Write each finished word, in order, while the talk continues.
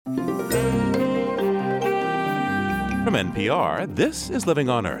From NPR, this is Living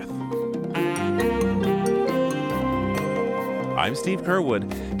on Earth. I'm Steve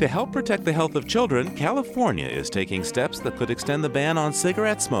Curwood. To help protect the health of children, California is taking steps that could extend the ban on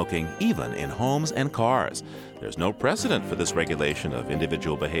cigarette smoking, even in homes and cars. There's no precedent for this regulation of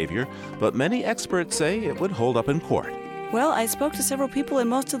individual behavior, but many experts say it would hold up in court. Well, I spoke to several people, and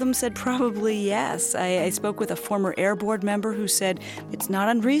most of them said probably yes. I spoke with a former Air Board member who said it's not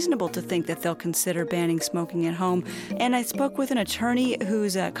unreasonable to think that they'll consider banning smoking at home. And I spoke with an attorney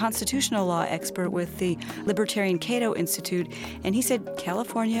who's a constitutional law expert with the Libertarian Cato Institute, and he said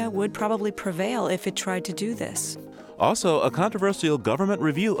California would probably prevail if it tried to do this. Also, a controversial government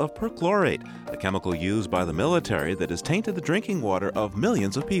review of perchlorate, a chemical used by the military that has tainted the drinking water of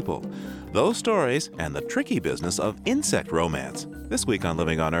millions of people. Those stories and the tricky business of insect romance. This week on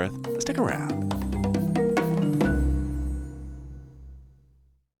Living on Earth. Stick around.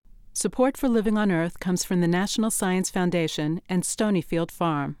 Support for Living on Earth comes from the National Science Foundation and Stonyfield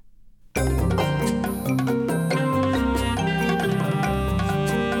Farm.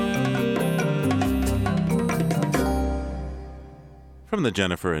 From the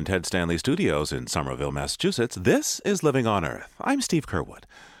Jennifer and Ted Stanley studios in Somerville, Massachusetts, this is Living on Earth. I'm Steve Curwood.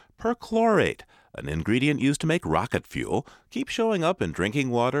 Perchlorate, an ingredient used to make rocket fuel, keeps showing up in drinking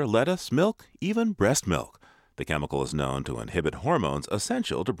water, lettuce, milk, even breast milk. The chemical is known to inhibit hormones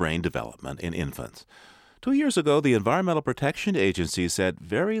essential to brain development in infants. 2 years ago, the Environmental Protection Agency said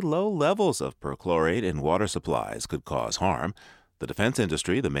very low levels of perchlorate in water supplies could cause harm. The defense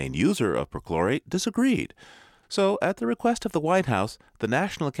industry, the main user of perchlorate, disagreed. So, at the request of the White House, the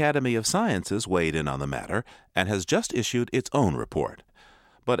National Academy of Sciences weighed in on the matter and has just issued its own report.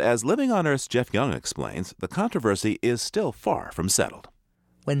 But as Living on Earth's Jeff Young explains, the controversy is still far from settled.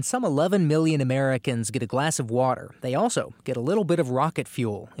 When some 11 million Americans get a glass of water, they also get a little bit of rocket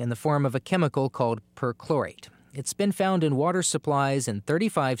fuel in the form of a chemical called perchlorate. It's been found in water supplies in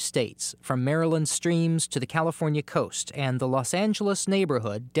 35 states, from Maryland streams to the California coast, and the Los Angeles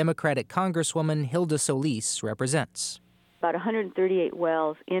neighborhood Democratic Congresswoman Hilda Solis represents. About 138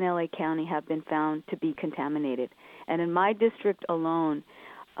 wells in LA County have been found to be contaminated. And in my district alone,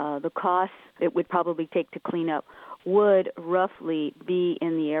 the costs it would probably take to clean up would roughly be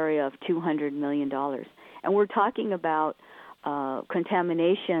in the area of $200 million. And we're talking about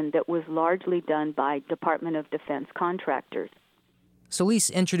contamination that was largely done by Department of Defense contractors. Solis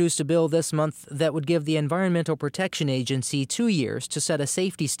introduced a bill this month that would give the Environmental Protection Agency 2 years to set a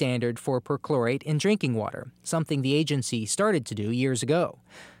safety standard for perchlorate in drinking water, something the agency started to do years ago.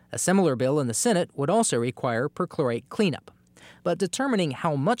 A similar bill in the Senate would also require perchlorate cleanup. But determining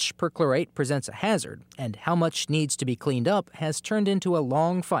how much perchlorate presents a hazard and how much needs to be cleaned up has turned into a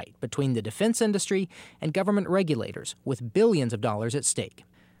long fight between the defense industry and government regulators, with billions of dollars at stake.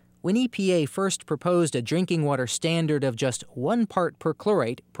 When EPA first proposed a drinking water standard of just 1 part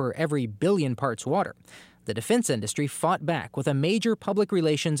perchlorate per every billion parts water, the defense industry fought back with a major public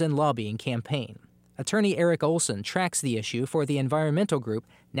relations and lobbying campaign. Attorney Eric Olson tracks the issue for the environmental group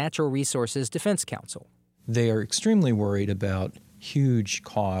Natural Resources Defense Council. They are extremely worried about huge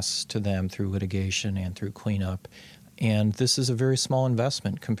costs to them through litigation and through cleanup. And this is a very small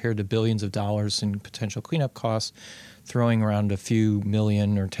investment compared to billions of dollars in potential cleanup costs. Throwing around a few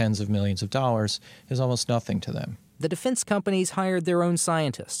million or tens of millions of dollars is almost nothing to them. The defense companies hired their own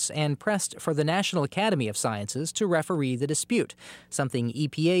scientists and pressed for the National Academy of Sciences to referee the dispute, something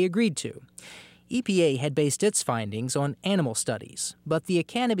EPA agreed to. EPA had based its findings on animal studies, but the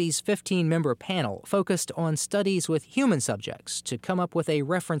Academy's 15-member panel focused on studies with human subjects to come up with a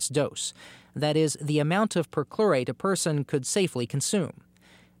reference dose, that is, the amount of perchlorate a person could safely consume.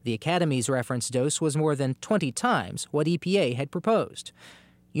 The Academy's reference dose was more than 20 times what EPA had proposed.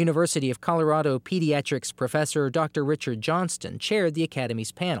 University of Colorado pediatrics professor Dr. Richard Johnston chaired the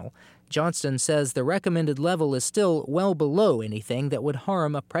Academy's panel. Johnston says the recommended level is still well below anything that would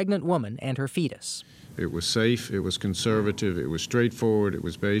harm a pregnant woman and her fetus. It was safe, it was conservative, it was straightforward, it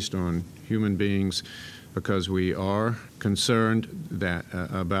was based on human beings because we are concerned that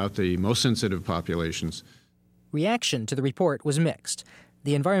about the most sensitive populations. Reaction to the report was mixed.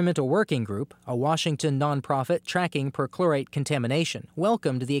 The Environmental Working Group, a Washington nonprofit tracking perchlorate contamination,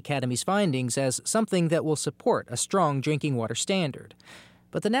 welcomed the Academy's findings as something that will support a strong drinking water standard.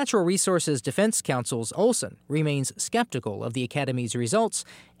 But the Natural Resources Defense Council's Olson remains skeptical of the Academy's results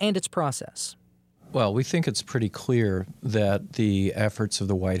and its process. Well, we think it's pretty clear that the efforts of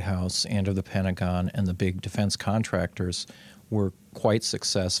the White House and of the Pentagon and the big defense contractors were quite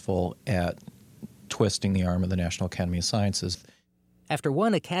successful at twisting the arm of the National Academy of Sciences. After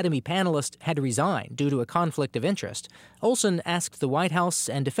one Academy panelist had to resign due to a conflict of interest, Olson asked the White House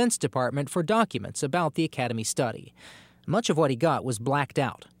and Defense Department for documents about the Academy study. Much of what he got was blacked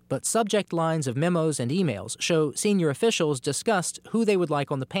out, but subject lines of memos and emails show senior officials discussed who they would like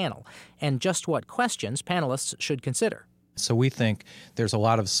on the panel and just what questions panelists should consider. So we think there's a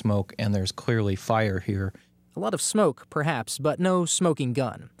lot of smoke and there's clearly fire here. A lot of smoke, perhaps, but no smoking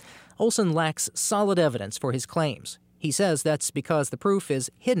gun. Olson lacks solid evidence for his claims. He says that's because the proof is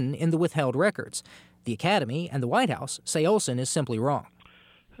hidden in the withheld records. The Academy and the White House say Olson is simply wrong.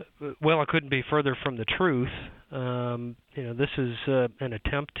 Well, I couldn't be further from the truth. This is an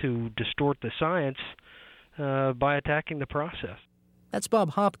attempt to distort the science by attacking the process. That's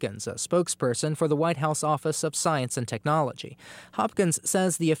Bob Hopkins, a spokesperson for the White House Office of Science and Technology. Hopkins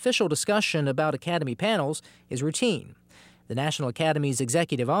says the official discussion about Academy panels is routine. The National Academy's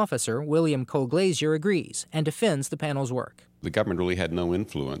executive officer, William Cole Glazier, agrees and defends the panel's work. The government really had no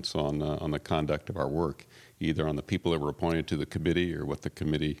influence on the conduct of our work, either on the people that were appointed to the committee or what the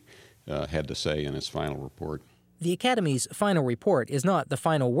committee had to say in its final report. The Academy's final report is not the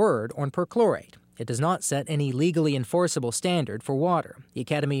final word on perchlorate. It does not set any legally enforceable standard for water. The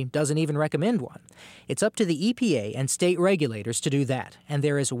Academy doesn't even recommend one. It's up to the EPA and state regulators to do that, and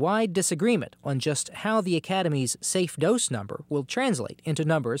there is wide disagreement on just how the Academy's safe dose number will translate into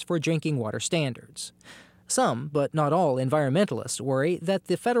numbers for drinking water standards. Some, but not all, environmentalists worry that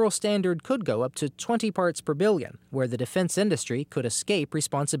the federal standard could go up to 20 parts per billion, where the defense industry could escape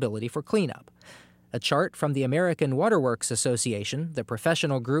responsibility for cleanup. A chart from the American Water Works Association, the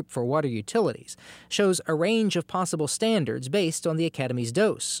professional group for water utilities, shows a range of possible standards based on the Academy's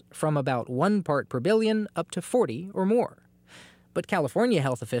dose, from about 1 part per billion up to 40 or more. But California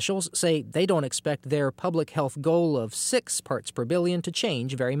health officials say they don't expect their public health goal of 6 parts per billion to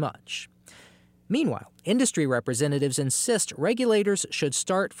change very much. Meanwhile, industry representatives insist regulators should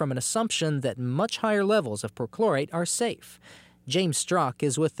start from an assumption that much higher levels of perchlorate are safe. James Strock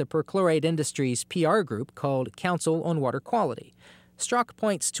is with the perchlorate industry's PR group called Council on Water Quality. Strock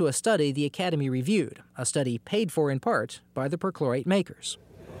points to a study the Academy reviewed, a study paid for in part by the perchlorate makers.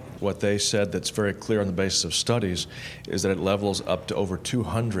 What they said that's very clear on the basis of studies is that at levels up to over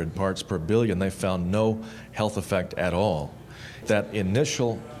 200 parts per billion, they found no health effect at all. That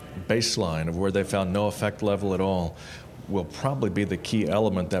initial baseline of where they found no effect level at all will probably be the key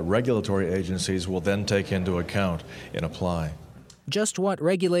element that regulatory agencies will then take into account and apply. Just what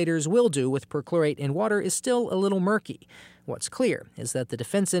regulators will do with perchlorate in water is still a little murky. What's clear is that the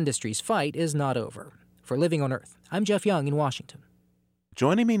defense industry's fight is not over. For Living on Earth, I'm Jeff Young in Washington.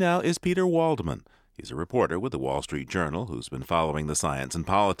 Joining me now is Peter Waldman. He's a reporter with the Wall Street Journal who's been following the science and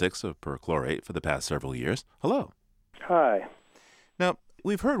politics of perchlorate for the past several years. Hello. Hi. Now,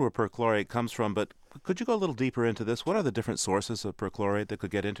 we've heard where perchlorate comes from, but could you go a little deeper into this? What are the different sources of perchlorate that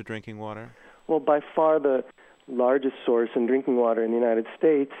could get into drinking water? Well, by far the largest source in drinking water in the United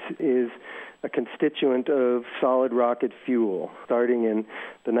States is a constituent of solid rocket fuel. Starting in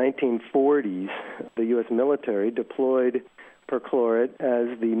the 1940s, the U.S. military deployed perchlorate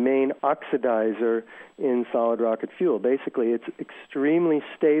as the main oxidizer in solid rocket fuel. Basically, it's extremely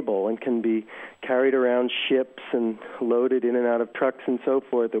stable and can be carried around ships and loaded in and out of trucks and so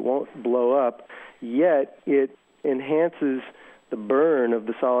forth. It won't blow up, yet it enhances the burn of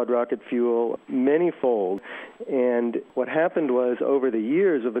the solid rocket fuel many-fold. And what happened was, over the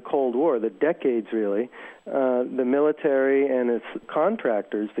years of the Cold War, the decades really, the military and its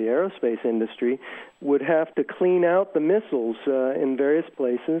contractors, the aerospace industry, would have to clean out the missiles in various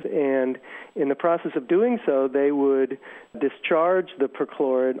places, and in the process of doing so, they would discharge the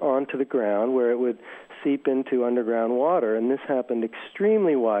perchlorate onto the ground where it would seep into underground water. And this happened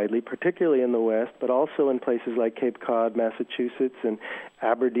extremely widely, particularly in the West, but also in places like Cape Cod, Massachusetts, and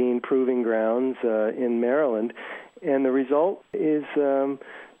Aberdeen Proving Grounds in Maryland. And the result is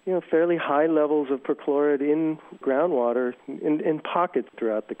fairly high levels of perchlorate in groundwater in pockets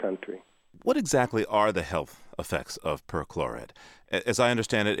throughout the country. What exactly are the health effects of perchlorate? As I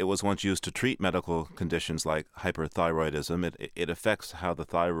understand it, it was once used to treat medical conditions like hyperthyroidism. It affects how the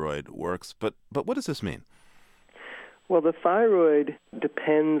thyroid works. But what does this mean? Well, the thyroid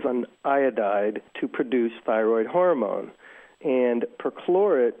depends on iodide to produce thyroid hormone. And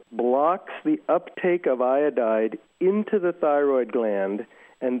perchlorate blocks the uptake of iodide into the thyroid gland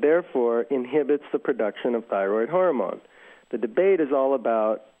and therefore inhibits the production of thyroid hormone. The debate is all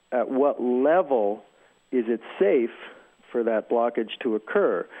about at what level is it safe for that blockage to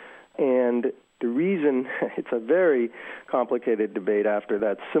occur. And the reason it's a very complicated debate after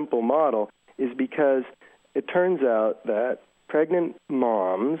that simple model is because it turns out that pregnant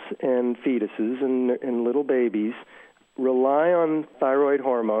moms and fetuses and little babies rely on thyroid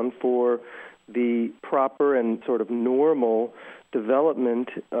hormone for the proper and sort of normal development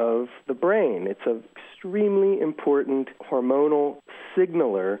of the brain. It's an extremely important hormonal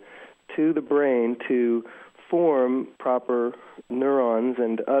signaler to the brain to form proper neurons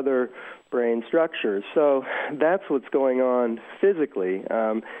and other brain structures. So that's what's going on physically.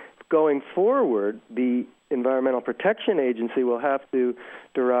 Going forward, the Environmental Protection Agency will have to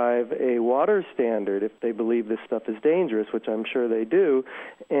derive a water standard if they believe this stuff is dangerous, which I'm sure they do.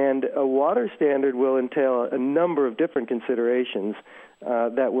 And a water standard will entail a number of different considerations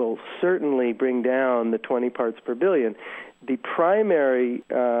that will certainly bring down the 20 parts per billion. The primary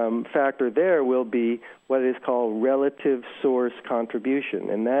factor there will be what is called relative source contribution,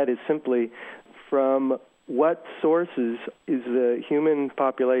 and that is simply from what sources is the human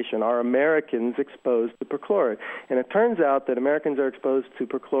population, are Americans exposed to perchlorate? And it turns out that Americans are exposed to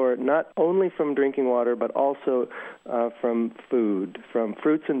perchlorate not only from drinking water, but also from food, from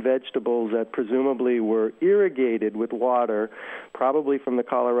fruits and vegetables that presumably were irrigated with water, probably from the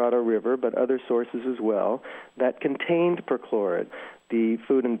Colorado River, but other sources as well, that contained perchlorate. The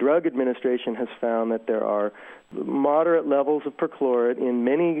Food and Drug Administration has found that there are moderate levels of perchlorate in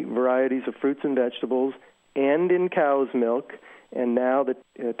many varieties of fruits and vegetables and in cow's milk, and now the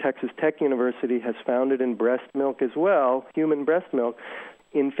Texas Tech University has found it in breast milk as well, human breast milk.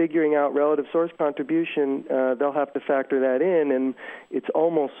 In figuring out relative source contribution, they'll have to factor that in, and it's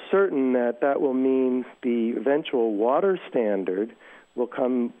almost certain that that will mean the eventual water standard will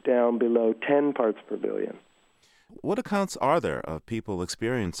come down below 10 parts per billion. What accounts are there of people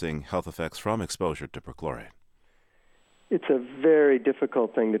experiencing health effects from exposure to perchlorate? It's a very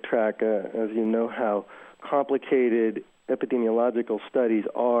difficult thing to track, as you know how complicated epidemiological studies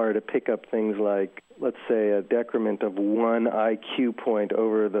are to pick up things like, let's say, a decrement of 1 IQ point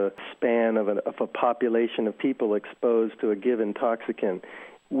over the span of a population of people exposed to a given toxicant.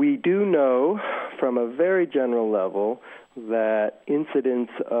 We do know from a very general level that incidence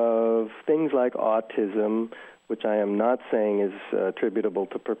of things like autism, which I am not saying is attributable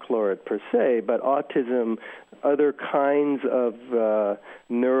to perchlorate per se, but autism, other kinds of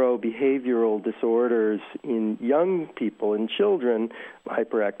neurobehavioral disorders in young people, in children,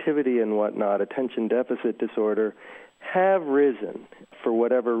 hyperactivity and whatnot, attention deficit disorder, have risen for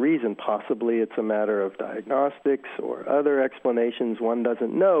whatever reason. Possibly it's a matter of diagnostics or other explanations one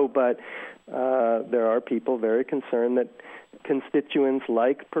doesn't know, but there are people very concerned that constituents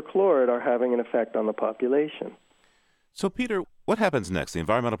like perchlorate are having an effect on the population. So, Peter, what happens next? The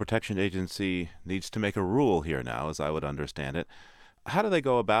Environmental Protection Agency needs to make a rule here now, as I would understand it. How do they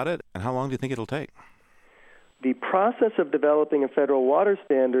go about it, and how long do you think it'll take? The process of developing a federal water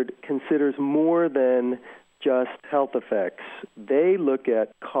standard considers more than just health effects. They look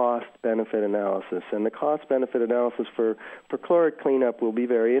at cost-benefit analysis, and the cost-benefit analysis for perchlorate cleanup will be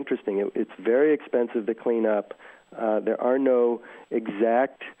very interesting. It's very expensive to clean up. There are no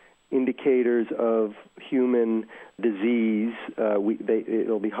exact indicators of human disease.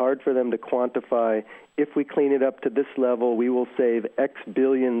 It'll be hard for them to quantify. If we clean it up to this level, we will save X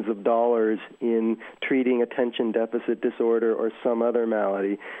billions of dollars in treating attention deficit disorder or some other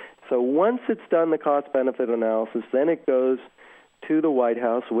malady. So once it's done the cost-benefit analysis, then it goes to the White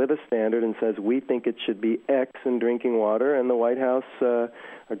House with a standard and says, we think it should be X in drinking water, and the White House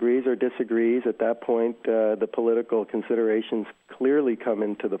agrees or disagrees. At that point, the political considerations clearly come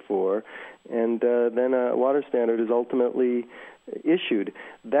into the fore, and then a water standard is ultimately issued.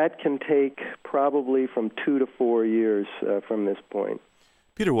 That can take probably from 2 to 4 years from this point.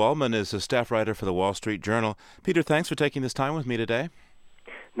 Peter Waldman is a staff writer for the Wall Street Journal. Peter, thanks for taking this time with me today.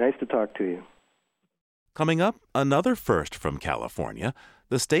 Nice to talk to you. Coming up, another first from California.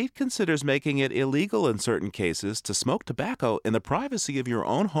 The state considers making it illegal in certain cases to smoke tobacco in the privacy of your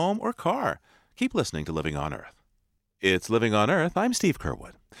own home or car. Keep listening to Living on Earth. It's Living on Earth. I'm Steve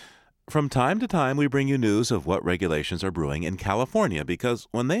Curwood. From time to time, we bring you news of what regulations are brewing in California because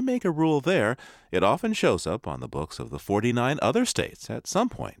when they make a rule there, it often shows up on the books of the 49 other states at some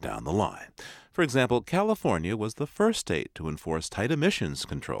point down the line. For example, California was the first state to enforce tight emissions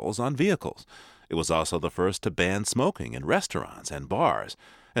controls on vehicles. It was also the first to ban smoking in restaurants and bars.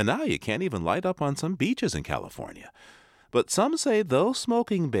 And now you can't even light up on some beaches in California. But some say those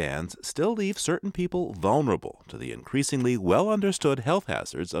smoking bans still leave certain people vulnerable to the increasingly well-understood health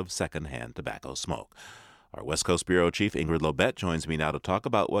hazards of secondhand tobacco smoke. Our West Coast Bureau Chief Ingrid Lobet joins me now to talk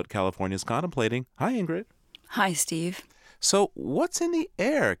about what California is contemplating. Hi, Ingrid. Hi, Steve. So what's in the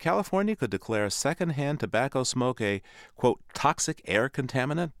air? California could declare secondhand tobacco smoke a, quote, toxic air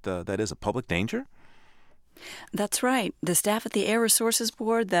contaminant that is a public danger? That's right. The staff at the Air Resources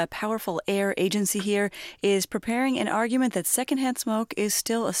Board, the powerful air agency here, is preparing an argument that secondhand smoke is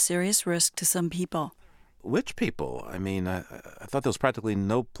still a serious risk to some people. Which people? I mean, I thought there was practically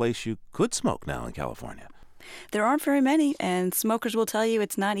no place you could smoke now in California. There aren't very many, and smokers will tell you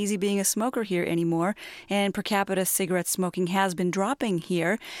it's not easy being a smoker here anymore, and per capita cigarette smoking has been dropping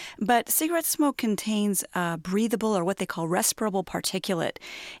here. But cigarette smoke contains breathable, or what they call respirable particulate,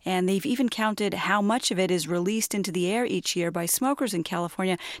 and they've even counted how much of it is released into the air each year by smokers in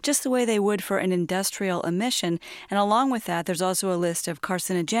California, just the way they would for an industrial emission. And along with that, there's also a list of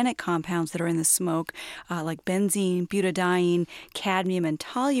carcinogenic compounds that are in the smoke, like benzene, butadiene, cadmium, and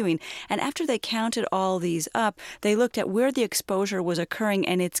toluene. And after they counted all these up, they looked at where the exposure was occurring,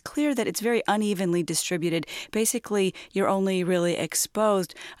 and it's clear that it's very unevenly distributed. Basically, you're only really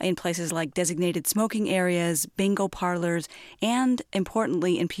exposed in places like designated smoking areas, bingo parlors, and,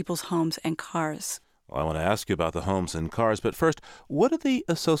 importantly, in people's homes and cars. Well, I want to ask you about the homes and cars, but first, what are the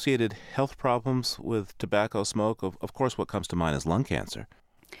associated health problems with tobacco smoke? Of course, what comes to mind is lung cancer.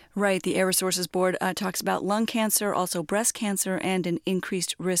 Right. The Air Resources Board talks about lung cancer, also breast cancer, and an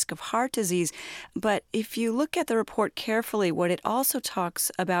increased risk of heart disease. But if you look at the report carefully, what it also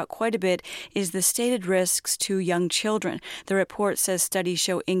talks about quite a bit is the stated risks to young children. The report says studies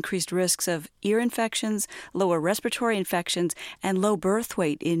show increased risks of ear infections, lower respiratory infections, and low birth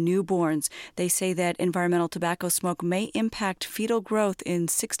weight in newborns. They say that environmental tobacco smoke may impact fetal growth in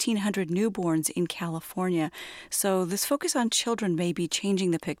 1,600 newborns in California. So this focus on children may be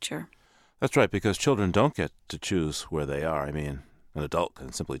changing the picture. That's right, because children don't get to choose where they are. I mean, an adult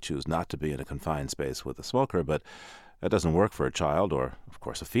can simply choose not to be in a confined space with a smoker, but that doesn't work for a child or, of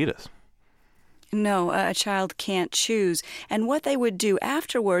course, a fetus. No, a child can't choose. And what they would do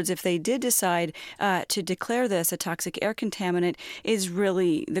afterwards, if they did decide to declare this a toxic air contaminant, is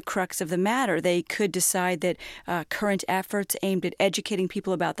really the crux of the matter. They could decide that current efforts aimed at educating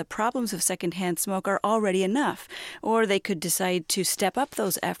people about the problems of secondhand smoke are already enough. Or they could decide to step up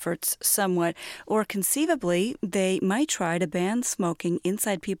those efforts somewhat. Or conceivably, they might try to ban smoking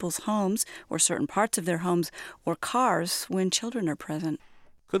inside people's homes or certain parts of their homes or cars when children are present.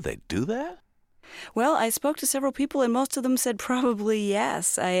 Could they do that? Well, I spoke to several people, and most of them said probably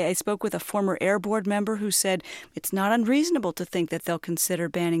yes. I spoke with a former Air Board member who said it's not unreasonable to think that they'll consider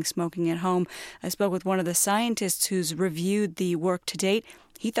banning smoking at home. I spoke with one of the scientists who's reviewed the work to date.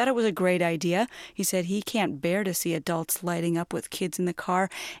 He thought it was a great idea. He said he can't bear to see adults lighting up with kids in the car.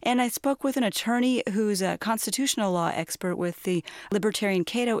 And I spoke with an attorney who's a constitutional law expert with the Libertarian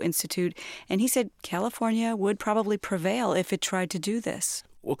Cato Institute, and he said California would probably prevail if it tried to do this.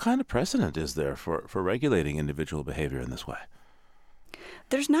 What kind of precedent is there for regulating individual behavior in this way?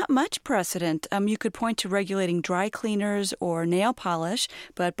 There's not much precedent. You could point to regulating dry cleaners or nail polish,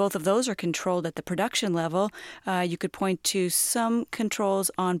 but both of those are controlled at the production level. You could point to some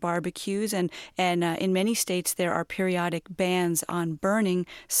controls on barbecues, and in many states there are periodic bans on burning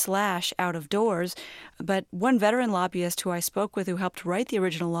 / out of doors. But one veteran lobbyist who I spoke with who helped write the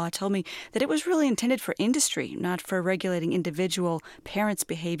original law told me that it was really intended for industry, not for regulating individual parents'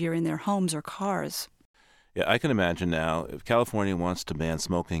 behavior in their homes or cars. Yeah, I can imagine now, if California wants to ban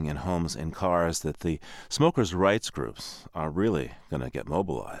smoking in homes and cars, that the smokers' rights groups are really going to get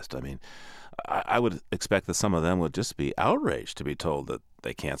mobilized. I mean, I would expect that some of them would just be outraged to be told that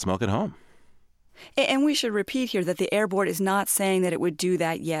they can't smoke at home. And we should repeat here that the Air Board is not saying that it would do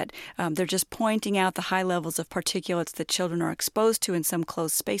that yet. They're just pointing out the high levels of particulates that children are exposed to in some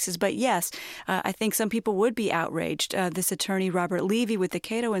closed spaces. But yes, I think some people would be outraged. This attorney, Robert Levy with the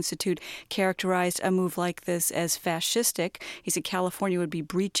Cato Institute, characterized a move like this as fascistic. He said California would be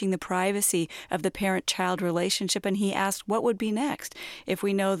breaching the privacy of the parent-child relationship, and he asked what would be next. If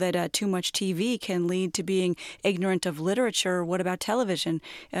we know that too much TV can lead to being ignorant of literature, what about television?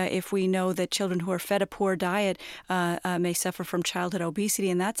 If we know that children who are fed a poor diet may suffer from childhood obesity,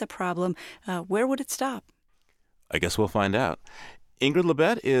 and that's a problem, where would it stop? I guess we'll find out. Ingrid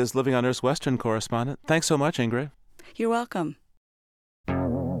Lebet is Living on Earth's Western correspondent. Thanks so much, Ingrid. You're welcome.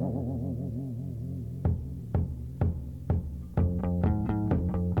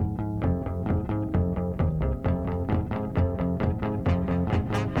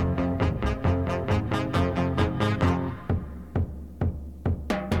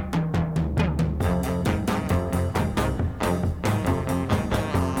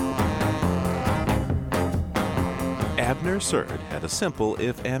 Abner Surd had a simple,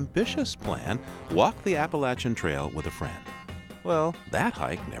 if ambitious, plan: walk the Appalachian Trail with a friend. Well, that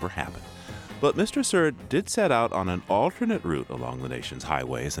hike never happened. But Mr. Surd did set out on an alternate route along the nation's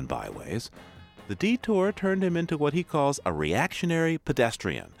highways and byways. The detour turned him into what he calls a reactionary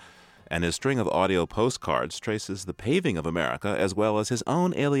pedestrian. and his string of audio postcards traces the paving of America as well as his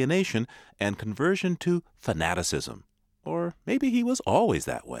own alienation and conversion to fanaticism. Or maybe he was always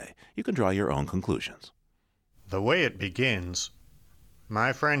that way. You can draw your own conclusions. The way it begins,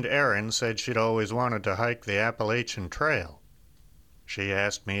 my friend Erin said she'd always wanted to hike the Appalachian Trail. She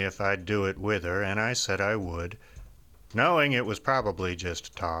asked me if I'd do it with her, and I said I would, knowing it was probably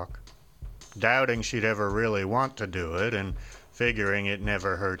just talk, doubting she'd ever really want to do it, and figuring it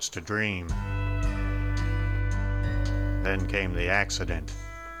never hurts to dream. Then came the accident.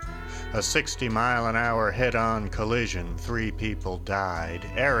 A 60-mile-an-hour head-on collision. 3 people died.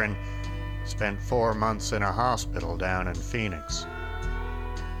 Erin spent 4 months in a hospital down in Phoenix.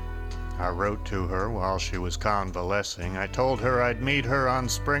 I wrote to her while she was convalescing. I told her I'd meet her on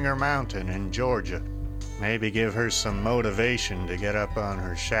Springer Mountain in Georgia. Maybe give her some motivation to get up on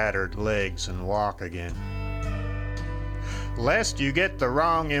her shattered legs and walk again. Lest you get the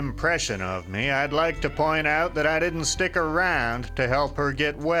wrong impression of me, I'd like to point out that I didn't stick around to help her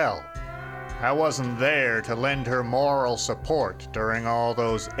get well. I wasn't there to lend her moral support during all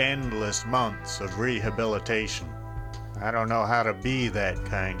those endless months of rehabilitation. I don't know how to be that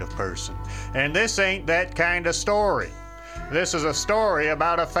kind of person. And this ain't that kind of story. This is a story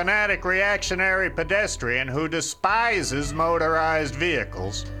about a fanatic reactionary pedestrian who despises motorized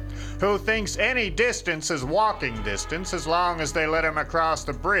vehicles, who thinks any distance is walking distance as long as they let him across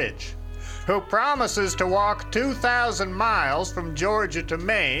the bridge, who promises to walk 2,000 miles from Georgia to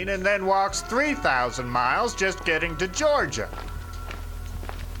Maine and then walks 3,000 miles just getting to Georgia.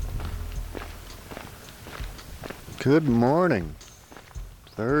 Good morning.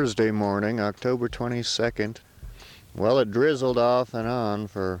 Thursday morning, October 22nd. Well, it drizzled off and on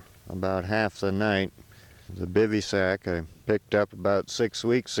for about half the night. The bivy sack I picked up about 6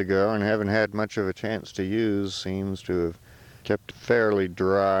 weeks ago and haven't had much of a chance to use seems to have kept it fairly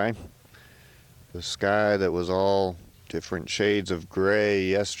dry. The sky that was all different shades of gray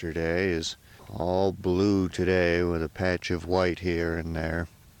yesterday is all blue today with a patch of white here and there.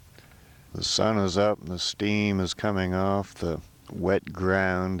 The sun is up and the steam is coming off the wet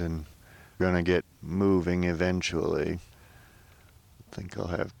ground and gonna get moving eventually. I think I'll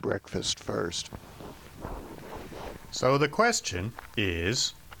have breakfast first. So the question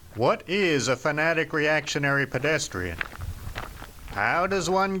is, what is a fanatic reactionary pedestrian? How does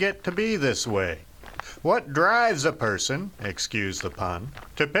one get to be this way? What drives a person, excuse the pun,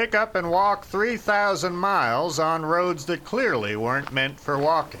 to pick up and walk 3,000 miles on roads that clearly weren't meant for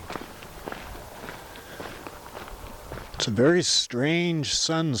walking? It's a very strange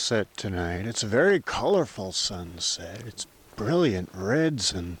sunset tonight. It's a very colorful sunset. It's brilliant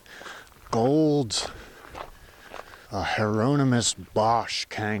reds and golds. A Hieronymus Bosch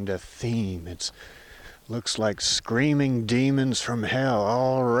kind of theme. It looks like screaming demons from hell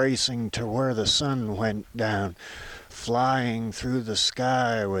all racing to where the sun went down, flying through the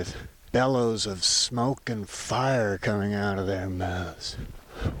sky with bellows of smoke and fire coming out of their mouths.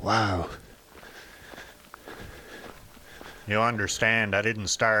 Wow. You understand, I didn't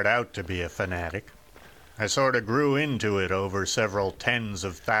start out to be a fanatic. I sort of grew into it over several tens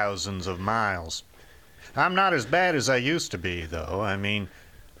of thousands of miles. I'm not as bad as I used to be, though. I mean,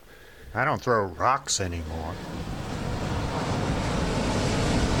 I don't throw rocks anymore.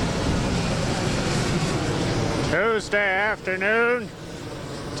 Tuesday afternoon,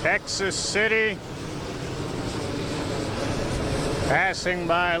 Texas City. Passing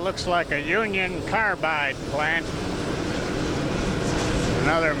by looks like a Union Carbide plant.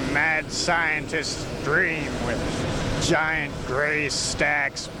 Another mad scientist's dream with giant gray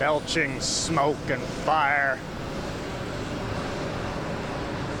stacks belching smoke and fire.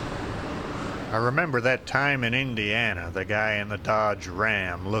 I remember that time in Indiana, the guy in the Dodge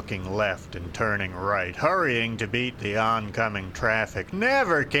Ram looking left and turning right, hurrying to beat the oncoming traffic,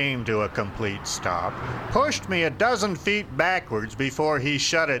 never came to a complete stop, pushed me a dozen feet backwards before he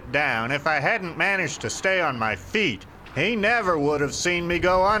shut it down. If I hadn't managed to stay on my feet, he never would have seen me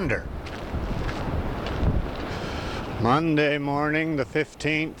go under. Monday morning, the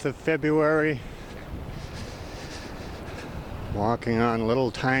 15th of February. Walking on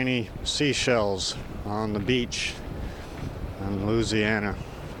little tiny seashells on the beach in Louisiana.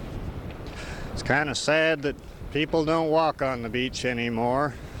 It's kind of sad that people don't walk on the beach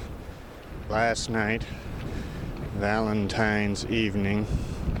anymore. Last night, Valentine's evening,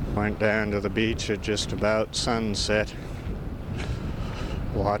 went down to the beach at just about sunset,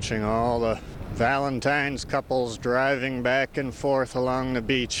 watching all the Valentine's couples driving back and forth along the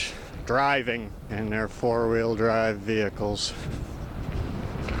beach, driving in their four-wheel drive vehicles.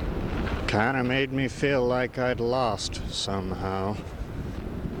 Kind of made me feel like I'd lost somehow.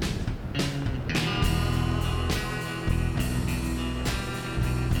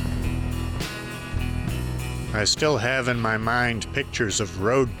 I still have in my mind pictures of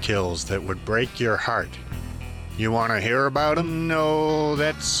roadkills that would break your heart. You want to hear about them? No,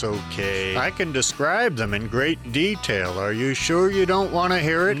 that's okay. I can describe them in great detail. Are you sure you don't want to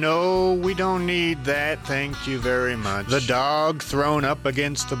hear it? No, we don't need that. Thank you very much. The dog thrown up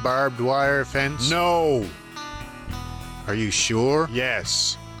against the barbed wire fence? No. Are you sure?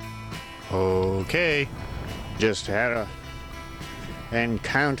 Yes. Okay. Just had a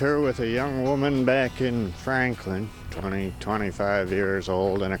encounter with a young woman back in Franklin, 25 years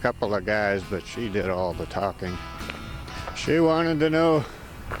old, and a couple of guys, but she did all the talking. She wanted to know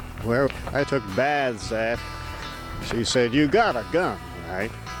where I took baths at. She said, "You got a gun,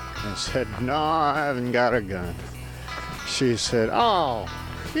 right?" I said, "No, I haven't got a gun." She said, "Oh,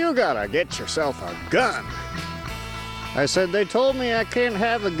 you gotta get yourself a gun." I said, "They told me I can't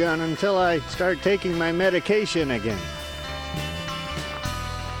have a gun until I start taking my medication again."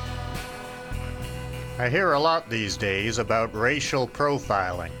 I hear a lot these days about racial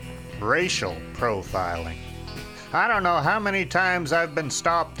profiling. Racial profiling. I don't know how many times I've been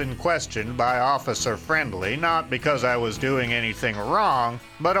stopped and questioned by Officer Friendly, not because I was doing anything wrong,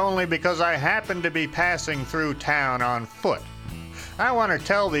 but only because I happened to be passing through town on foot. I want to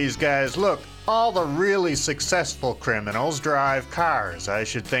tell these guys, look, all the really successful criminals drive cars. I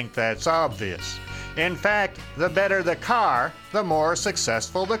should think that's obvious. In fact, the better the car, the more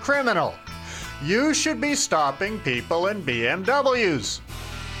successful the criminal. You should be stopping people in BMWs.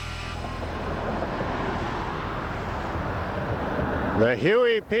 The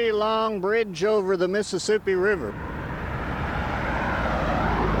Huey P. Long Bridge over the Mississippi River.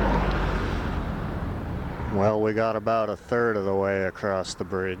 Well, we got about a third of the way across the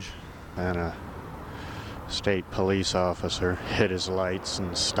bridge, and a state police officer hit his lights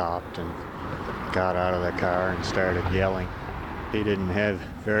and stopped and got out of the car and started yelling. He didn't have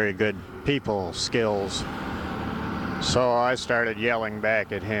very good people skills, so I started yelling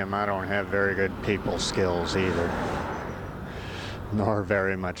back at him. I don't have very good people skills either, nor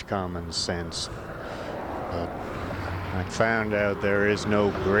very much common sense. But I found out there is no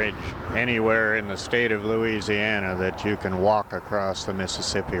bridge anywhere in the state of Louisiana that you can walk across the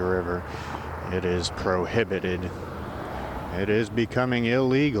Mississippi River. It is prohibited. It is becoming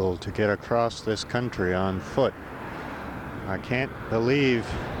illegal to get across this country on foot. I can't believe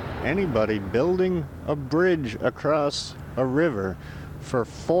anybody building a bridge across a river for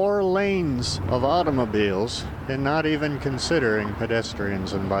 4 lanes of automobiles and not even considering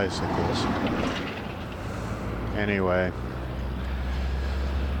pedestrians and bicycles. Anyway,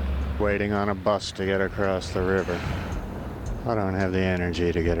 waiting on a bus to get across the river. I don't have the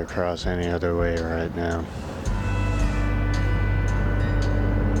energy to get across any other way right now.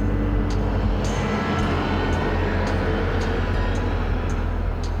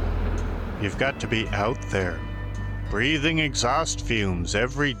 You've got to be out there, breathing exhaust fumes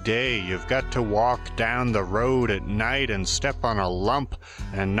every day. You've got to walk down the road at night and step on a lump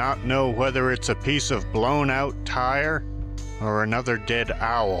and not know whether it's a piece of blown out tire or another dead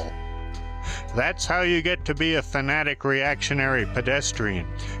owl. That's how you get to be a fanatic reactionary pedestrian.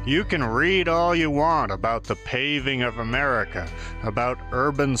 You can read all you want about the paving of America, about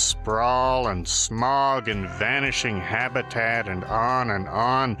urban sprawl and smog and vanishing habitat and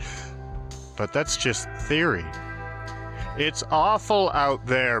on, but that's just theory. It's awful out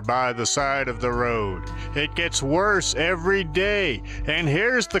there by the side of the road. It gets worse every day, and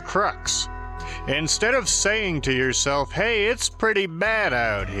here's the crux. Instead of saying to yourself, hey, it's pretty bad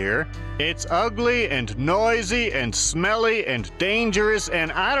out here, it's ugly and noisy and smelly and dangerous,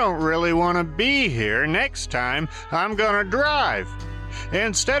 and I don't really want to be here. Next time, I'm gonna drive.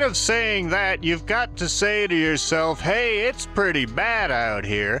 Instead of saying that, you've got to say to yourself, hey, it's pretty bad out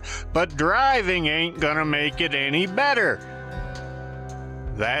here, but driving ain't gonna make it any better.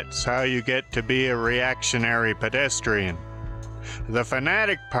 That's how you get to be a reactionary pedestrian. The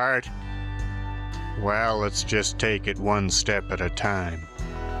fanatic part, well, let's just take it one step at a time.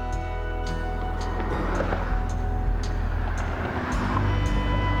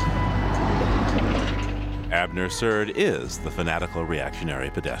 Abner Surd is the fanatical reactionary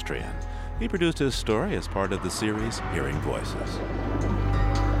pedestrian. He produced his story as part of the series Hearing Voices.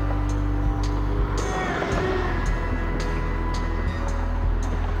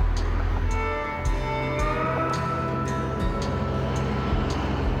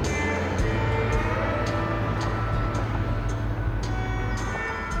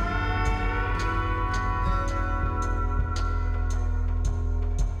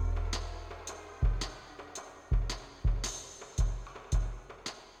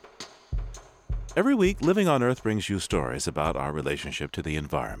 Every week, Living on Earth brings you stories about our relationship to the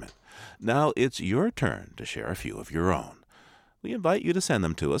environment. Now it's your turn to share a few of your own. We invite you to send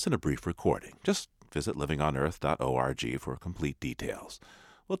them to us in a brief recording. Just visit livingonearth.org for complete details.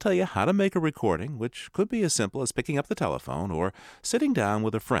 We'll tell you how to make a recording, which could be as simple as picking up the telephone or sitting down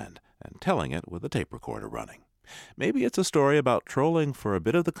with a friend and telling it with a tape recorder running. Maybe it's a story about trolling for a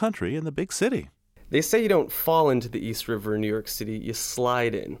bit of the country in the big city. They say you don't fall into the East River in New York City, you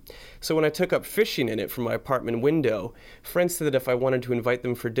slide in. So when I took up fishing in it from my apartment window, friends said that if I wanted to invite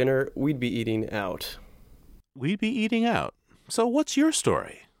them for dinner, we'd be eating out. We'd be eating out. So what's your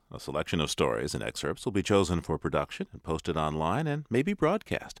story? A selection of stories and excerpts will be chosen for production and posted online and maybe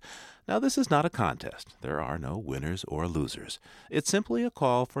broadcast. Now, this is not a contest. There are no winners or losers. It's simply a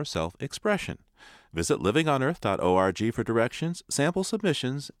call for self-expression. Visit livingonearth.org for directions, sample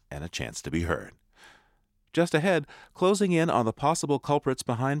submissions, and a chance to be heard. Just ahead, closing in on the possible culprits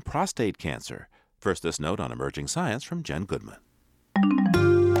behind prostate cancer. First, this note on emerging science from Jen Goodman.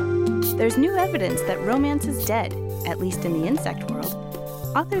 There's new evidence that romance is dead, at least in the insect world.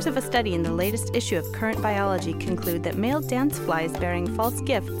 Authors of a study in the latest issue of Current Biology conclude that male dance flies bearing false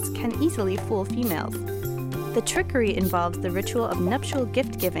gifts can easily fool females. The trickery involves the ritual of nuptial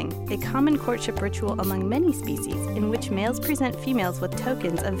gift-giving, a common courtship ritual among many species, in which males present females with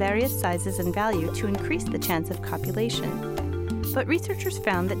tokens of various sizes and value to increase the chance of copulation. But researchers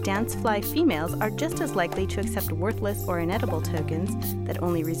found that dance fly females are just as likely to accept worthless or inedible tokens that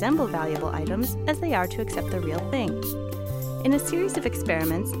only resemble valuable items as they are to accept the real thing. In a series of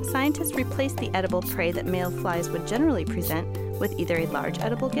experiments, scientists replaced the edible prey that male flies would generally present with either a large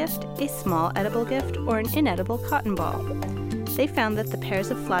edible gift, a small edible gift, or an inedible cotton ball. They found that the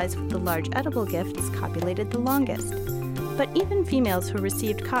pairs of flies with the large edible gifts copulated the longest. But even females who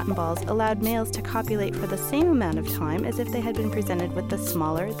received cotton balls allowed males to copulate for the same amount of time as if they had been presented with the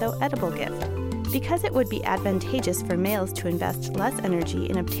smaller, though edible gift. Because it would be advantageous for males to invest less energy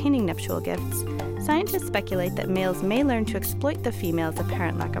in obtaining nuptial gifts, scientists speculate that males may learn to exploit the female's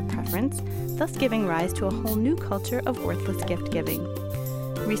apparent lack of preference, thus giving rise to a whole new culture of worthless gift-giving.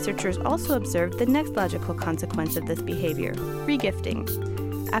 Researchers also observed the next logical consequence of this behavior, regifting.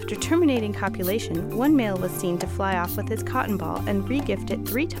 After terminating copulation, one male was seen to fly off with his cotton ball and regift it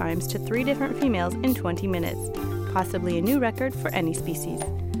 3 times to 3 different females in 20 minutes, possibly a new record for any species.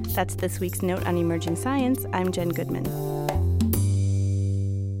 That's this week's Note on Emerging Science. I'm Jen Goodman.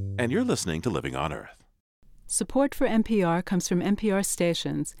 And you're listening to Living on Earth. Support for NPR comes from NPR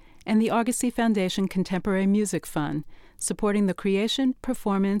stations and the Argosy Foundation Contemporary Music Fund, supporting the creation,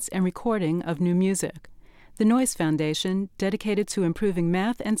 performance, and recording of new music. The Noyce Foundation, dedicated to improving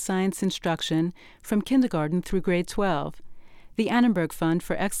math and science instruction from kindergarten through grade 12. The Annenberg Fund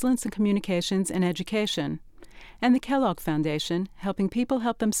for Excellence in Communications and Education. And the Kellogg Foundation, helping people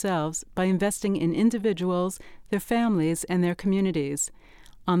help themselves by investing in individuals, their families, and their communities.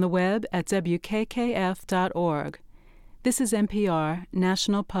 On the web at wkkf.org. This is NPR,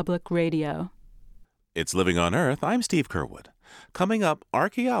 National Public Radio. It's Living on Earth. I'm Steve Curwood. Coming up,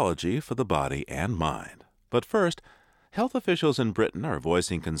 archaeology for the body and mind. But first, health officials in Britain are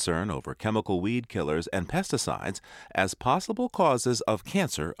voicing concern over chemical weed killers and pesticides as possible causes of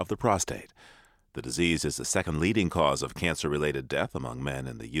cancer of the prostate. The disease is the second leading cause of cancer-related death among men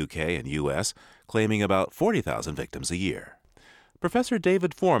in the UK and US, claiming about 40,000 victims a year. Professor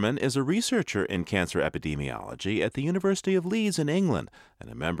David Foreman is a researcher in cancer epidemiology at the University of Leeds in England and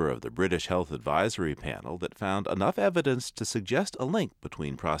a member of the British Health Advisory Panel that found enough evidence to suggest a link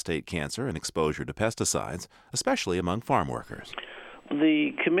between prostate cancer and exposure to pesticides, especially among farm workers. The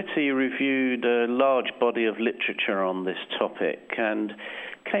committee reviewed a large body of literature on this topic and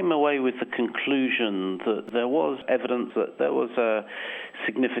came away with the conclusion that there was evidence that there was a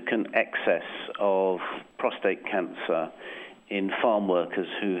significant excess of prostate cancer in farm workers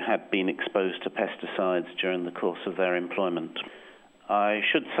who had been exposed to pesticides during the course of their employment. I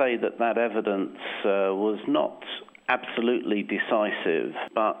should say that that evidence was not absolutely decisive,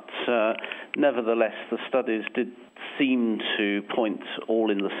 but nevertheless the studies did seem to point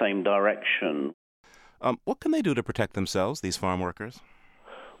all in the same direction. What can they do to protect themselves, these farm workers?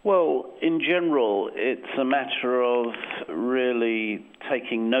 Well, in general, it's a matter of really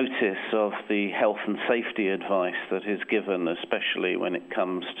taking notice of the health and safety advice that is given, especially when it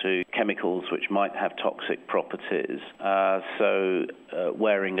comes to chemicals which might have toxic properties. So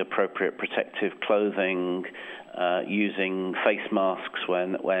wearing appropriate protective clothing, using face masks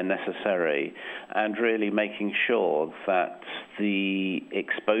where necessary, and really making sure that the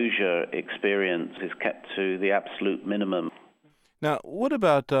exposure experience is kept to the absolute minimum. Now, what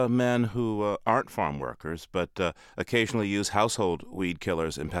about men who aren't farm workers but occasionally use household weed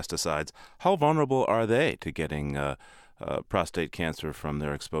killers and pesticides? How vulnerable are they to getting prostate cancer from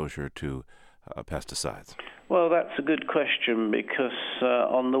their exposure to pesticides? Well, that's a good question because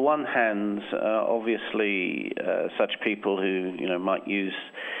on the one hand, obviously, such people who might use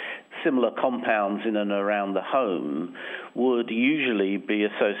similar compounds in and around the home would usually be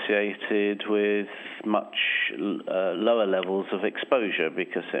associated with much lower levels of exposure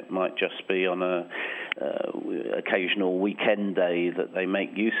because it might just be on a occasional weekend day that they make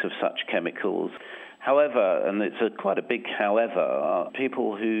use of such chemicals. However, and it's quite a big however,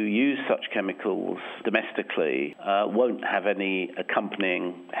 people who use such chemicals domestically won't have any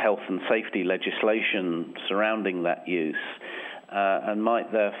accompanying health and safety legislation surrounding that use. And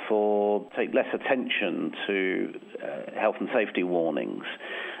might therefore take less attention to health and safety warnings.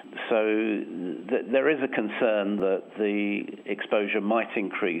 So there is a concern that the exposure might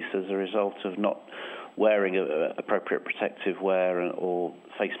increase as a result of not wearing appropriate protective wear or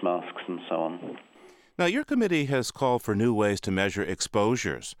face masks and so on. Now, your committee has called for new ways to measure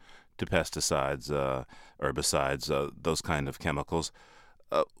exposures to pesticides, herbicides, those kind of chemicals.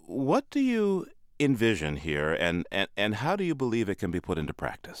 What do you envision here, and how do you believe it can be put into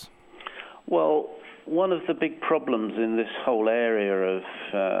practice? Well, one of the big problems in this whole area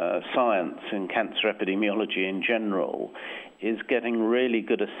of science and cancer epidemiology in general is getting really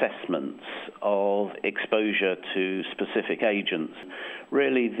good assessments of exposure to specific agents.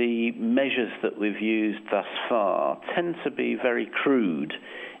 Really, the measures that we've used thus far tend to be very crude.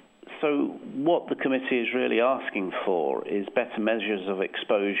 So what the committee is really asking for is better measures of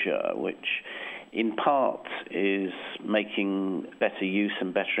exposure, which in part is making better use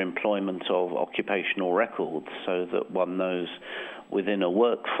and better employment of occupational records so that one knows within a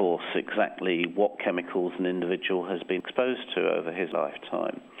workforce exactly what chemicals an individual has been exposed to over his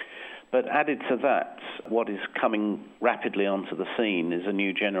lifetime. But added to that, what is coming rapidly onto the scene is a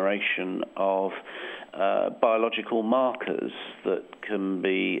new generation of biological markers that can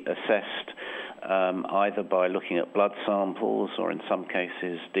be assessed either by looking at blood samples or in some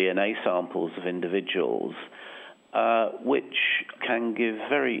cases DNA samples of individuals, which can give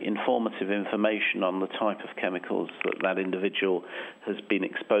very informative information on the type of chemicals that individual has been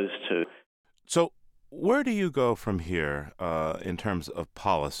exposed to. So where do you go from here in terms of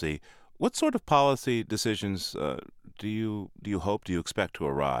policy? What sort of policy decisions do you expect to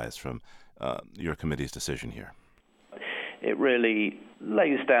arise from your committee's decision here? It really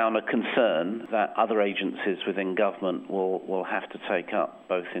lays down a concern that other agencies within government will have to take up,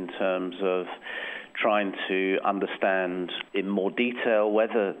 both in terms of trying to understand in more detail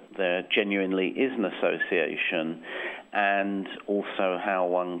whether there genuinely is an association and also how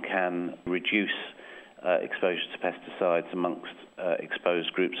one can reduce exposure to pesticides amongst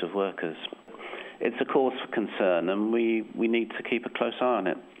exposed groups of workers. It's a cause for concern and we need to keep a close eye on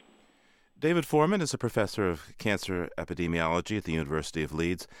it. David Foreman is a professor of cancer epidemiology at the University of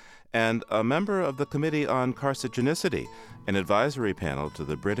Leeds and a member of the Committee on Carcinogenicity, an advisory panel to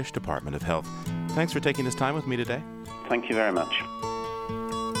the British Department of Health. Thanks for taking this time with me today. Thank you very much.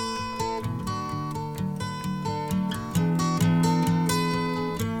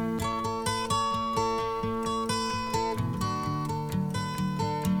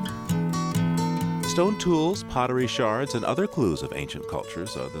 Stone tools, pottery shards, and other clues of ancient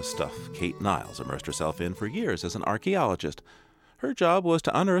cultures are the stuff Kate Niles immersed herself in for years as an archaeologist. Her job was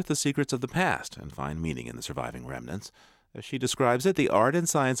to unearth the secrets of the past and find meaning in the surviving remnants. As she describes it, the art and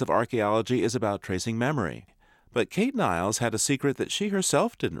science of archaeology is about tracing memory. But Kate Niles had a secret that she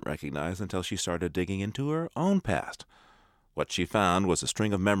herself didn't recognize until she started digging into her own past. What she found was a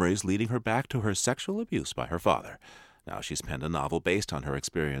string of memories leading her back to her sexual abuse by her father. Now she's penned a novel based on her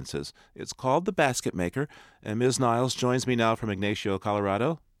experiences. It's called The Basket Maker, and Ms. Niles joins me now from Ignacio,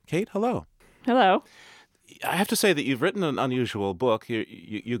 Colorado. Kate, hello. Hello. I have to say that you've written an unusual book.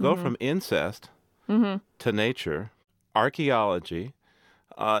 You go from incest to nature, archaeology,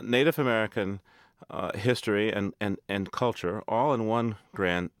 Native American history and culture, all in one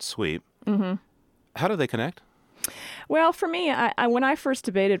grand sweep. How do they connect? Well, for me, when I first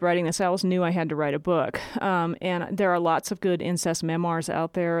debated writing this, I always knew I had to write a book. And there are lots of good incest memoirs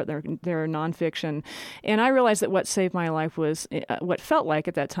out there. They're nonfiction. And I realized that what saved my life was what felt like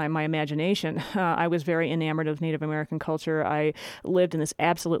at that time my imagination. I was very enamored of Native American culture. I lived in this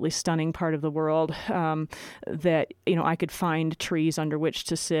absolutely stunning part of the world that, I could find trees under which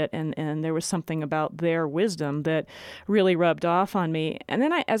to sit. And there was something about their wisdom that really rubbed off on me. And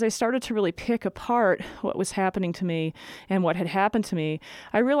then as I started to really pick apart what was happening to me me and what had happened to me,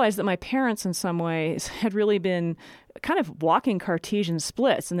 I realized that my parents in some ways had really been kind of walking Cartesian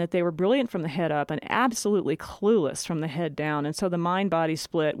splits, and that they were brilliant from the head up and absolutely clueless from the head down. And so the mind-body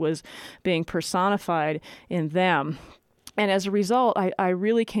split was being personified in them. And as a result, I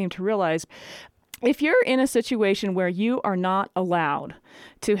really came to realize, if you're in a situation where you are not allowed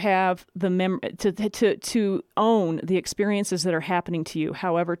to have to own the experiences that are happening to you,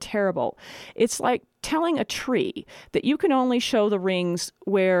 however terrible, it's like telling a tree that you can only show the rings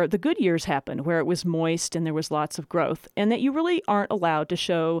where the good years happened, where it was moist and there was lots of growth, and that you really aren't allowed to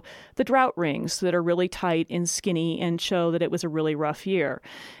show the drought rings that are really tight and skinny and show that it was a really rough year.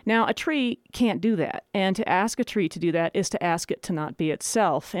 Now, a tree can't do that, and to ask a tree to do that is to ask it to not be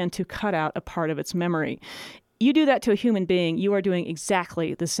itself and to cut out a part of its memory. You do that to a human being, you are doing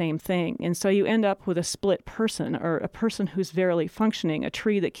exactly the same thing. And so you end up with a split person, or a person who's barely functioning, a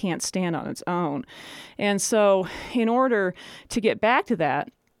tree that can't stand on its own. And so in order to get back to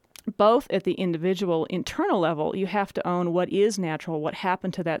that, both at the individual internal level, you have to own what is natural, what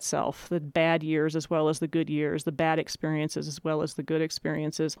happened to that self, the bad years as well as the good years, the bad experiences as well as the good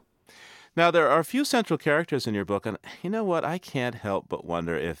experiences. Now, there are a few central characters in your book, and you know what? I can't help but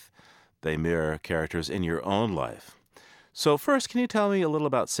wonder if they mirror characters in your own life. So first, can you tell me a little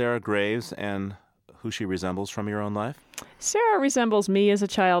about Sarah Graves and who she resembles from your own life? Sarah resembles me as a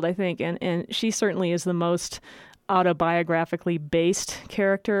child, I think, and she certainly is the most autobiographically based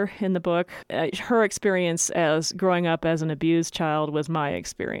character in the book. Her experience as growing up as an abused child was my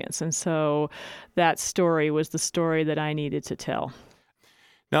experience, and so that story was the story that I needed to tell.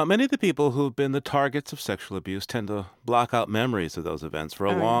 Now, many of the people who've been the targets of sexual abuse tend to block out memories of those events for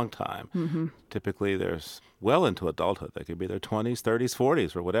a long time. Mm-hmm. Typically, there's well into adulthood. They could be their 20s, 30s,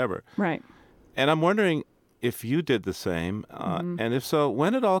 40s, or whatever. Right. And I'm wondering if you did the same, and if so,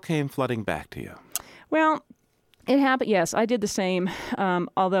 when it all came flooding back to you. Well, it happened, yes. I did the same,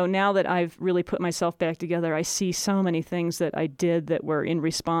 although now that I've really put myself back together, I see so many things that I did that were in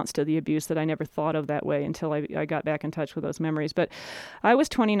response to the abuse that I never thought of that way until I got back in touch with those memories. But I was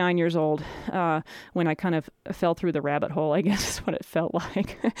 29 years old when I kind of fell through the rabbit hole, I guess is what it felt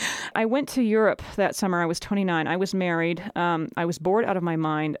like. I went to Europe that summer. I was 29. I was married. I was bored out of my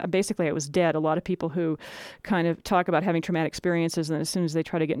mind. Basically, I was dead. A lot of people who kind of talk about having traumatic experiences, and as soon as they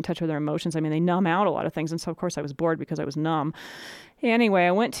try to get in touch with their emotions, I mean, they numb out a lot of things. And so, of course, I was bored because I was numb. Anyway,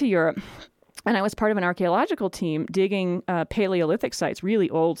 I went to Europe, and I was part of an archaeological team digging Paleolithic sites, really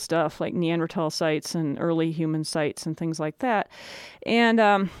old stuff like Neanderthal sites and early human sites and things like that.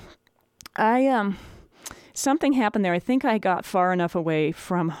 And something happened there. I think I got far enough away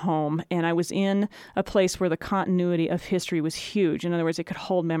from home, and I was in a place where the continuity of history was huge. In other words, it could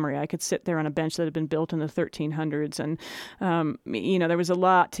hold memory. I could sit there on a bench that had been built in the 1300s, and there was a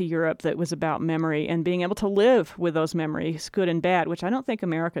lot to Europe that was about memory and being able to live with those memories, good and bad, which I don't think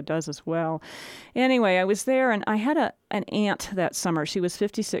America does as well. Anyway, I was there, and I had an aunt that summer. She was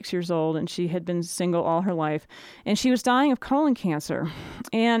 56 years old, and she had been single all her life, and she was dying of colon cancer.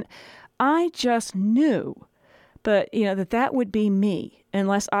 And I just knew, but that would be me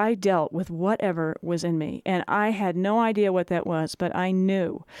unless I dealt with whatever was in me. And I had no idea what that was, but I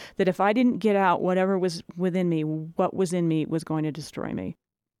knew that if I didn't get out whatever was within me, what was in me was going to destroy me.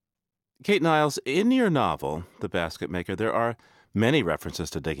 Kate Niles, in your novel, The Basket Maker, there are many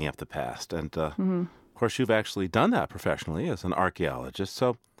references to digging up the past. And, of course, you've actually done that professionally as an archaeologist.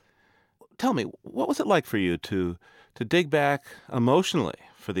 So tell me, what was it like for you to dig back emotionally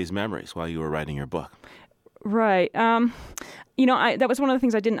for these memories while you were writing your book? Right. That was one of the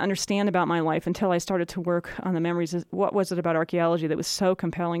things I didn't understand about my life until I started to work on the memories. What was it about archaeology that was so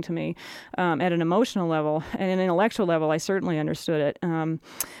compelling to me at an emotional level? And at an intellectual level, I certainly understood it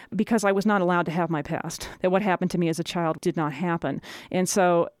because I was not allowed to have my past, that what happened to me as a child did not happen. And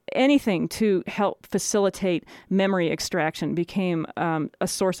so anything to help facilitate memory extraction became a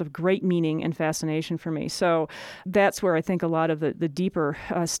source of great meaning and fascination for me. So that's where I think a lot of the deeper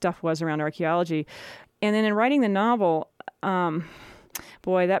stuff was around archaeology. And then in writing the novel,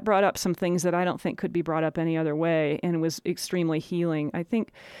 that brought up some things that I don't think could be brought up any other way, and it was extremely healing. I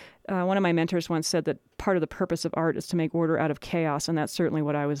think one of my mentors once said that part of the purpose of art is to make order out of chaos, and that's certainly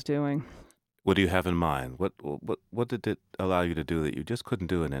what I was doing. What do you have in mind? What did it allow you to do that you just couldn't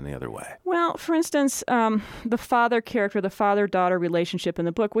do in any other way? Well, for instance, the father-daughter relationship in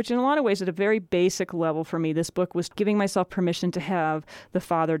the book, which in a lot of ways at a very basic level for me, this book was giving myself permission to have the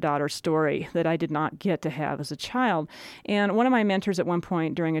father-daughter story that I did not get to have as a child. And one of my mentors at one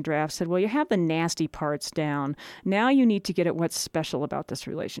point during a draft said, well, you have the nasty parts down. Now you need to get at what's special about this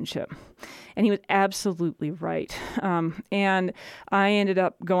relationship. And he was absolutely right. And I ended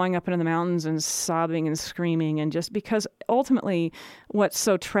up going up into the mountains and sobbing and screaming, and just because ultimately what's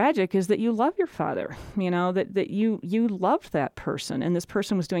so tragic is that you love your father, that you loved that person, and this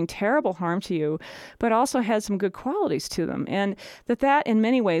person was doing terrible harm to you, but also had some good qualities to them. And that in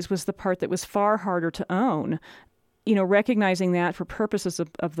many ways was the part that was far harder to own. Recognizing that for purposes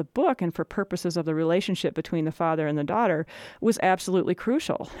of the book and for purposes of the relationship between the father and the daughter was absolutely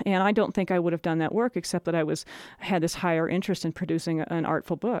crucial. And I don't think I would have done that work except that I had this higher interest in producing an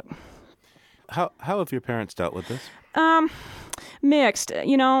artful book. How have your parents dealt with this? Mixed.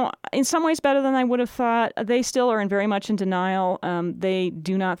 In some ways better than I would have thought. They still are very much in denial. They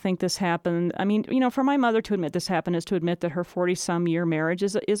do not think this happened. I mean, for my mother to admit this happened is to admit that her 40-some-year marriage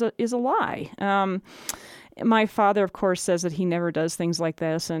is a lie. My father, of course, says that he never does things like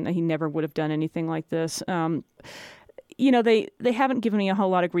this, and he never would have done anything like this. They haven't given me a whole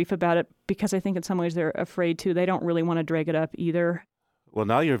lot of grief about it because I think in some ways they're afraid to. They don't really want to drag it up either. Well,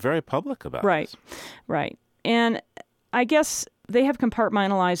 now you're very public about it. Right. And I guess they have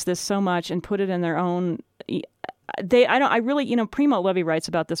compartmentalized this so much and put it in their own. Primo Levi writes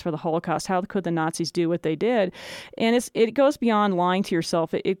about this for the Holocaust. How could the Nazis do what they did? And it goes beyond lying to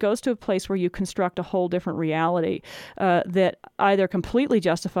yourself. It goes to a place where you construct a whole different reality that either completely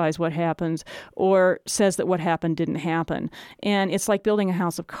justifies what happens or says that what happened didn't happen. And it's like building a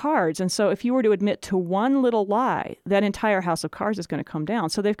house of cards. And so if you were to admit to one little lie, that entire house of cards is going to come down.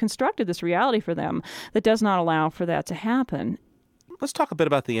 So they've constructed this reality for them that does not allow for that to happen. Let's talk a bit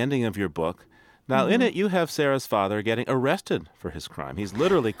about the ending of your book. Now, in it, you have Sarah's father getting arrested for his crime. He's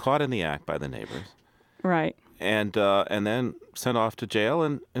literally caught in the act by the neighbors. Right. And then sent off to jail.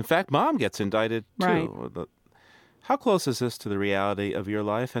 And, in fact, Mom gets indicted, too. Right. How close is this to the reality of your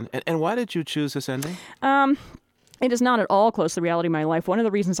life? And why did you choose this ending? It is not at all close to the reality of my life. One of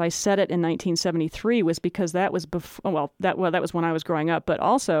the reasons I said it in 1973 was because that was that was when I was growing up, but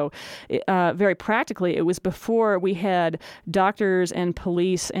also very practically, it was before we had doctors and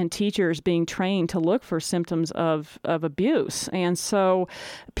police and teachers being trained to look for symptoms of abuse. And so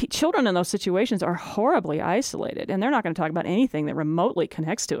children in those situations are horribly isolated, and they're not going to talk about anything that remotely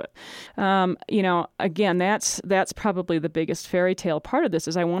connects to it. Again, that's probably the biggest fairy tale part of this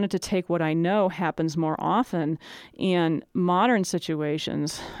is I wanted to take what I know happens more often in modern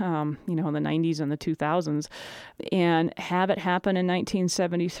situations, in the 90s and the 2000s, and have it happen in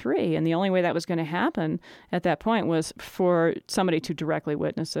 1973. And the only way that was going to happen at that point was for somebody to directly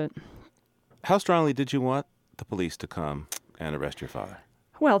witness it. How strongly did you want the police to come and arrest your father?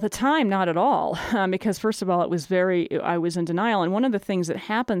 Well, at the time, not at all, because first of all, I was in denial. And one of the things that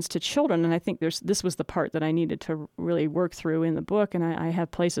happens to children, and I think this was the part that I needed to really work through in the book, and I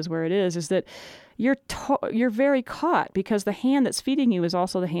have places where it is that you're very caught because the hand that's feeding you is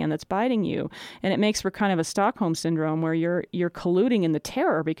also the hand that's biting you. And it makes for kind of a Stockholm syndrome where you're colluding in the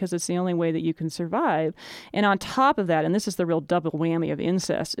terror because it's the only way that you can survive. And on top of that, and this is the real double whammy of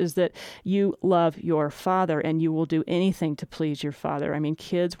incest, is that you love your father and you will do anything to please your father. I mean,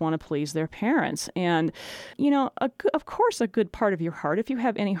 kids want to please their parents. And, of course, a good part of your heart, if you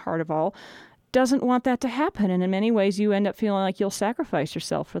have any heart at all, doesn't want that to happen. And in many ways, you end up feeling like you'll sacrifice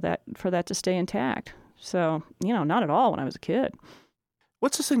yourself for that to stay intact. So, not at all when I was a kid.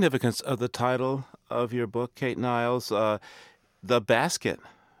 What's the significance of the title of your book, Kate Niles, The Basket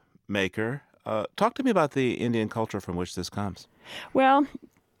Maker? Talk to me about the Indian culture from which this comes. Well,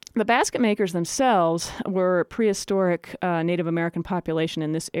 the basket makers themselves were prehistoric Native American population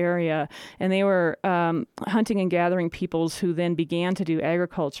in this area, and they were hunting and gathering peoples who then began to do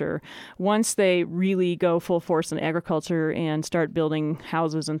agriculture. Once they really go full force in agriculture and start building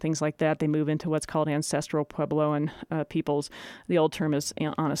houses and things like that, they move into what's called ancestral Puebloan peoples. The old term is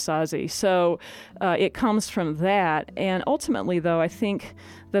Anasazi. So it comes from that, and ultimately, though, I think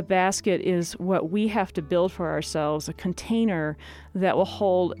the basket is what we have to build for ourselves, a container that will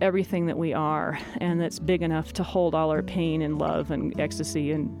hold everything that we are, and that's big enough to hold all our pain and love and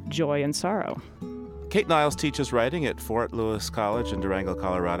ecstasy and joy and sorrow. Kate Niles teaches writing at Fort Lewis College in Durango,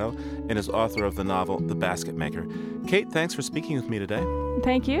 Colorado, and is author of the novel The Basket Maker. Kate, thanks for speaking with me today.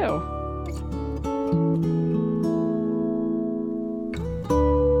 Thank you.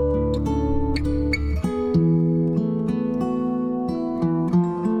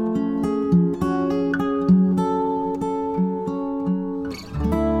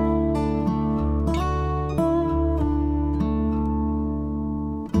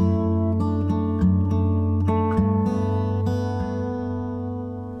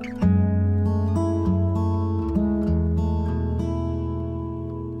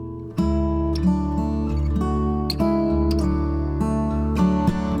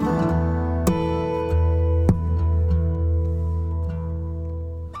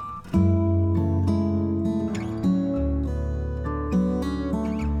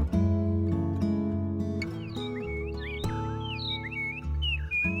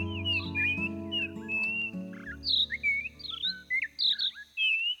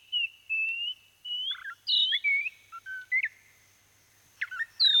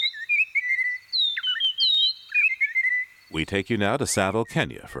 We take you now to Saville,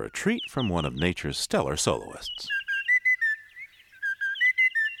 Kenya, for a treat from one of nature's stellar soloists.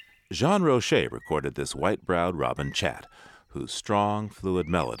 Jean Rocher recorded this white-browed robin chat, whose strong, fluid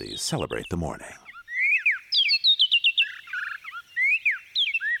melodies celebrate the morning.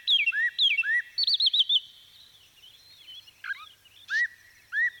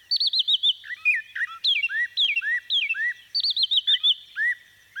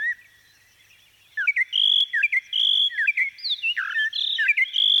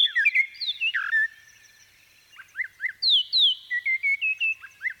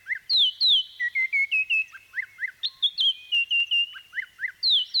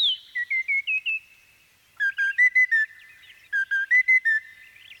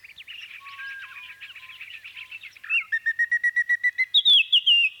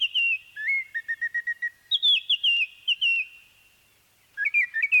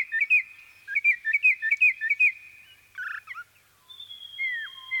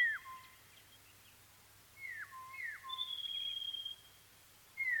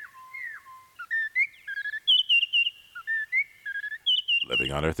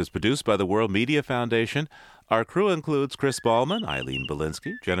 Living on Earth is produced by the World Media Foundation. Our crew includes Chris Ballman, Eileen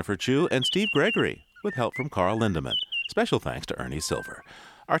Belinsky, Jennifer Chu, and Steve Gregory, with help from Carl Lindemann. Special thanks to Ernie Silver.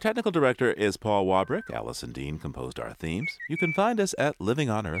 Our technical director is Paul Wabrick. Allison Dean composed our themes. You can find us at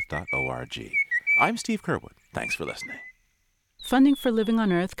livingonearth.org. I'm Steve Curwood. Thanks for listening. Funding for Living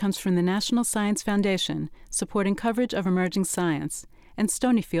on Earth comes from the National Science Foundation, supporting coverage of emerging science, and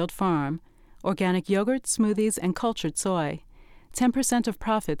Stonyfield Farm, organic yogurt, smoothies, and cultured soy. 10% of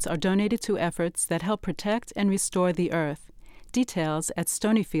profits are donated to efforts that help protect and restore the earth. Details at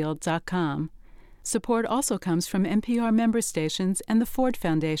stonyfield.com. Support also comes from NPR member stations and the Ford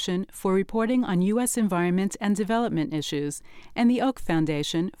Foundation for reporting on U.S. environment and development issues, and the Oak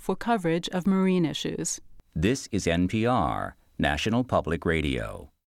Foundation for coverage of marine issues. This is NPR, National Public Radio.